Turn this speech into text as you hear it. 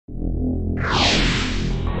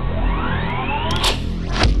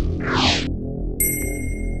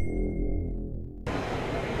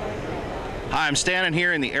I'm standing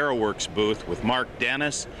here in the Aeroworks booth with Mark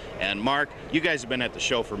Dennis. And Mark, you guys have been at the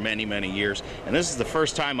show for many, many years, and this is the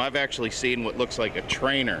first time I've actually seen what looks like a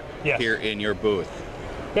trainer here in your booth.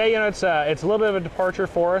 Yeah, you know, it's a little bit of a departure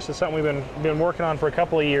for us. It's something we've been working on for a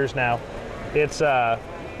couple of years now. It's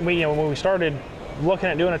when we started looking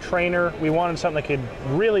at doing a trainer, we wanted something that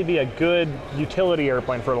could really be a good utility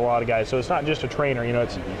airplane for a lot of guys. So it's not just a trainer, you know,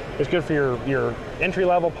 it's good for your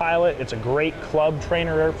entry-level pilot. It's a great club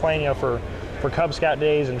trainer airplane, you know, for Cub Scout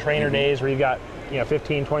days and trainer days where you've got, you know,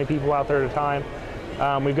 15, 20 people out there at a time.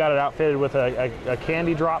 We've got it outfitted with a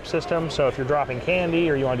candy drop system, so if you're dropping candy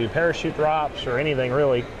or you want to do parachute drops or anything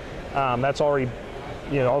really, that's already,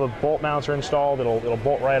 you know, all the bolt mounts are installed. It'll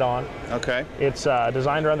bolt right on. Okay. It's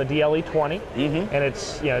designed around the DLE-20, and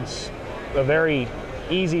it's a very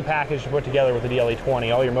easy package to put together with the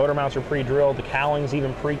DLE-20. All your motor mounts are pre-drilled. The cowling's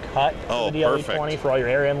even pre-cut for the DLE-20 for all your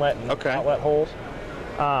air inlet and outlet holes.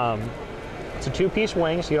 It's a two-piece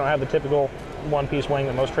wing, so you don't have the typical one-piece wing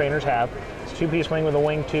that most trainers have. It's a two-piece wing with a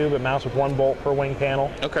wing tube. It mounts with one bolt per wing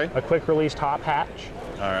panel. Okay. A quick-release top hatch.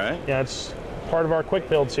 All right. Yeah, it's part of our quick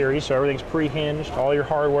build series, so everything's pre-hinged. All your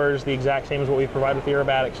hardware is the exact same as what we provide with the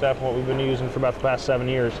aerobatic stuff and what we've been using for about the past 7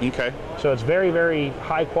 years. Okay. So it's very, very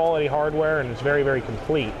high-quality hardware, and it's very, very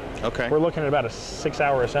complete. Okay. We're looking at about a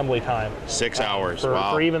 6-hour assembly time. 6 hours.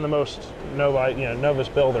 Wow. For even the most novice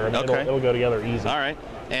builder. I mean, it'll go together easy. All right.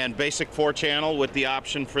 And basic 4-channel with the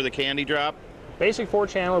option for the candy drop? Basic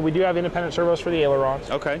 4-channel. We do have independent servos for the ailerons.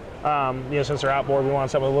 Okay. You know, since they're outboard, we want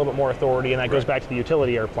something with a little bit more authority, and that goes back to the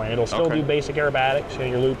utility airplane. It'll still do basic aerobatics, you know,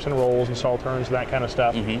 your loops and rolls and stall turns, that kind of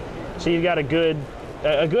stuff. So you've got a good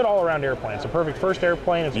all-around airplane. It's a perfect first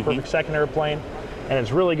airplane. It's a perfect second airplane, and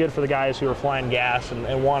it's really good for the guys who are flying gas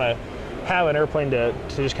and want to have an airplane to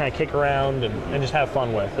just kind of kick around and just have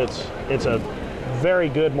fun with. It's a very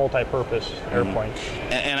good multi-purpose airplane.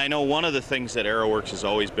 And I know one of the things that Aeroworks has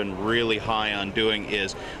always been really high on doing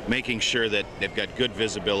is making sure that they've got good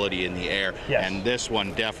visibility in the air. Yes. And this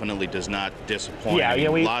one definitely does not disappoint. Yeah, I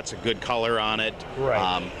mean, lots of good color on it.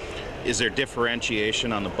 Right. Is there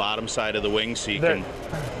differentiation on the bottom side of the wing so you can?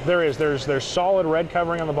 There is. There's solid red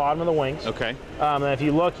covering on the bottom of the wings. Okay. And if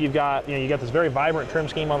you look, you've got this very vibrant trim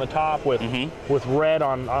scheme on the top with red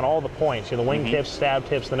on all the points. You know, the wing tips, stab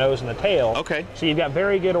tips, the nose, and the tail. Okay. So you've got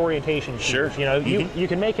very good orientation. Sure. You know, you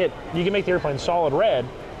can make the airplane solid red,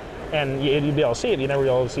 and you'd be able to see it. You never be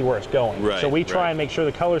able to see where it's going. Right. So we try and make sure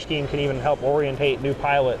the color scheme can even help orientate new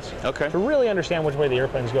pilots to really understand which way the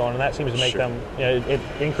airplane's going, and that seems to make them. You know, it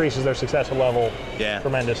increases their success level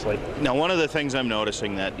tremendously. Now, one of the things I'm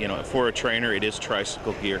noticing that, you know, for a trainer, it is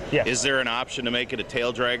tricycle gear. Yes. Is there an option to make it a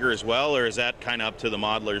tail dragger as well, or is that kind of up to the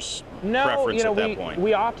modeler's preference at that point?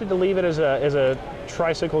 We opted to leave it as a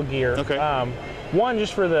tricycle gear. Okay. One,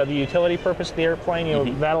 just for the utility purpose of the airplane, you know,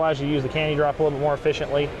 that allows you to use the candy drop a little bit more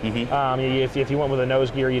efficiently. If you went with a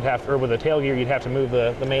nose gear, or with a tail gear, you'd have to move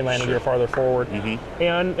the main landing gear farther forward.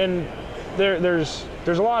 And there's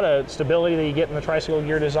a lot of stability that you get in the tricycle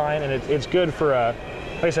gear design, and it's good for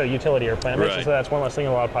like I said, a utility airplane. It makes it so that's one less thing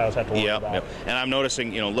a lot of pilots have to worry about. Yep. And I'm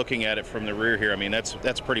noticing, you know, looking at it from the rear here, I mean, that's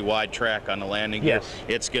pretty wide track on the landing gear.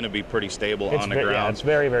 It's going to be pretty stable on the ground. Yeah, it's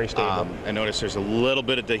very, very stable. I notice there's a little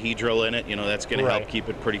bit of dihedral in it. You know, that's going to help keep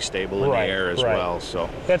it pretty stable in the air as well. So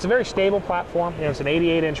yeah, it's a very stable platform. You know, it's an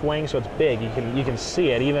 88-inch wing, so it's big. You can see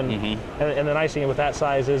it even. And the nice thing with that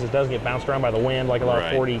size is it doesn't get bounced around by the wind like a lot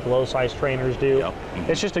of 40 low-size trainers do.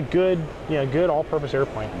 It's just a good all-purpose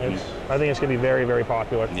airplane. I think it's going to be very, very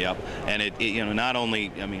popular. Yep. And it you know, not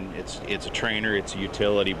only, I mean, it's a trainer, it's a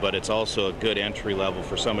utility, but it's also a good entry level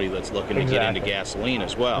for somebody that's looking to get into gasoline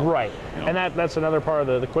as well. Right. You know? And that's another part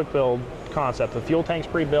of the quick build concept. The fuel tank's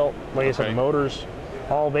pre-built. Like I said, the motors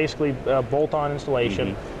all basically bolt-on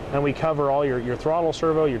installation. And we cover all your throttle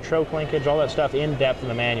servo, your choke linkage, all that stuff in depth in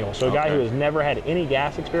the manual. So a guy who has never had any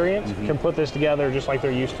gas experience can put this together just like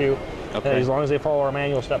they're used to. And as long as they follow our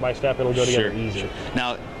manual step by step, it'll go together easy.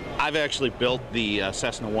 Now, I've actually built the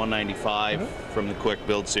Cessna 195 from the Quick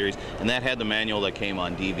Build series, and that had the manual that came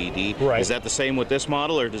on DVD. Is that the same with this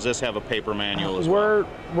model, or does this have a paper manual as well?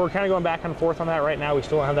 We're kind of going back and forth on that right now. We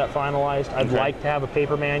still don't have that finalized. I'd like to have a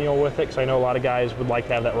paper manual with it, because I know a lot of guys would like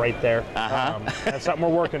to have that right there. That's something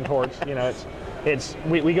we're working towards. You know,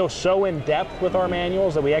 we go so in depth with our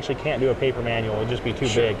manuals that we actually can't do a paper manual. It'd just be too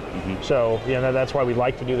big. So you know, that's why we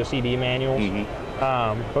like to do the CD manuals.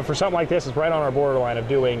 But for something like this, it's right on our borderline of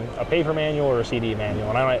doing a paper manual or a CD manual.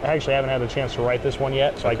 And I actually haven't had a chance to write this one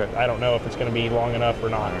yet, so I don't know if it's going to be long enough or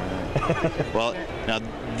not. Well, now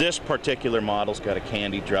this particular model's got a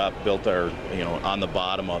candy drop built, or on the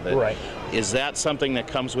bottom of it. Right. Is that something that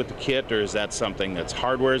comes with the kit, or is that something that's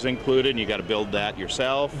hardware is included and you got to build that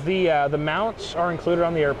yourself? The mounts are included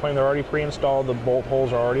on the airplane. They're already pre-installed. The bolt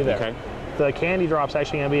holes are already there. Okay. The candy drop's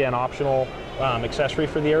actually going to be an optional accessory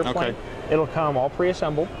for the airplane. Okay. It'll come all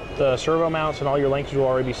pre-assembled. The servo mounts and all your linkage will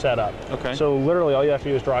already be set up. Okay. So literally all you have to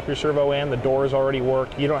do is drop your servo in, the doors already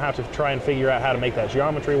work. You don't have to try and figure out how to make that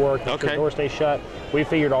geometry work, make sure the door stays shut. We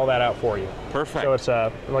figured all that out for you. Perfect. So it's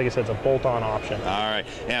like I said, it's a bolt-on option. All right,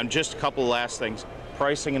 and just a couple last things.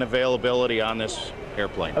 Pricing and availability on this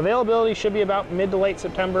airplane. Availability should be about mid to late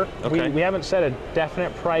September. Okay. We haven't set a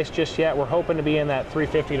definite price just yet. We're hoping to be in that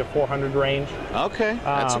 350 to 400 range. Okay,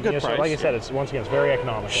 that's a good price. So like I said, it's once again, it's very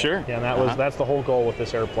economical. Sure. Yeah, and that's the whole goal with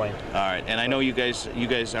this airplane. All right, and I know you guys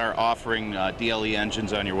are offering DLE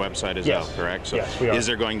engines on your website as well, correct? So yes, we are. Is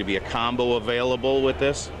there going to be a combo available with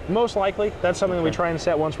this? Most likely. That's something that we try and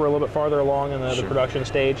set once we're a little bit farther along in the production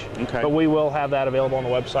stage. Okay. But we will have that available on the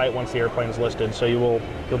website once the airplane's listed, so you'll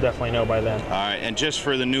definitely know by then. All right, and just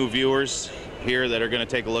for the new viewers here that are going to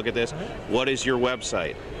take a look at this, what is your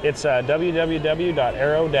website? It's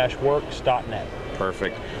www.aero-works.net.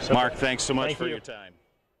 Perfect. Mark, thanks so much for your time.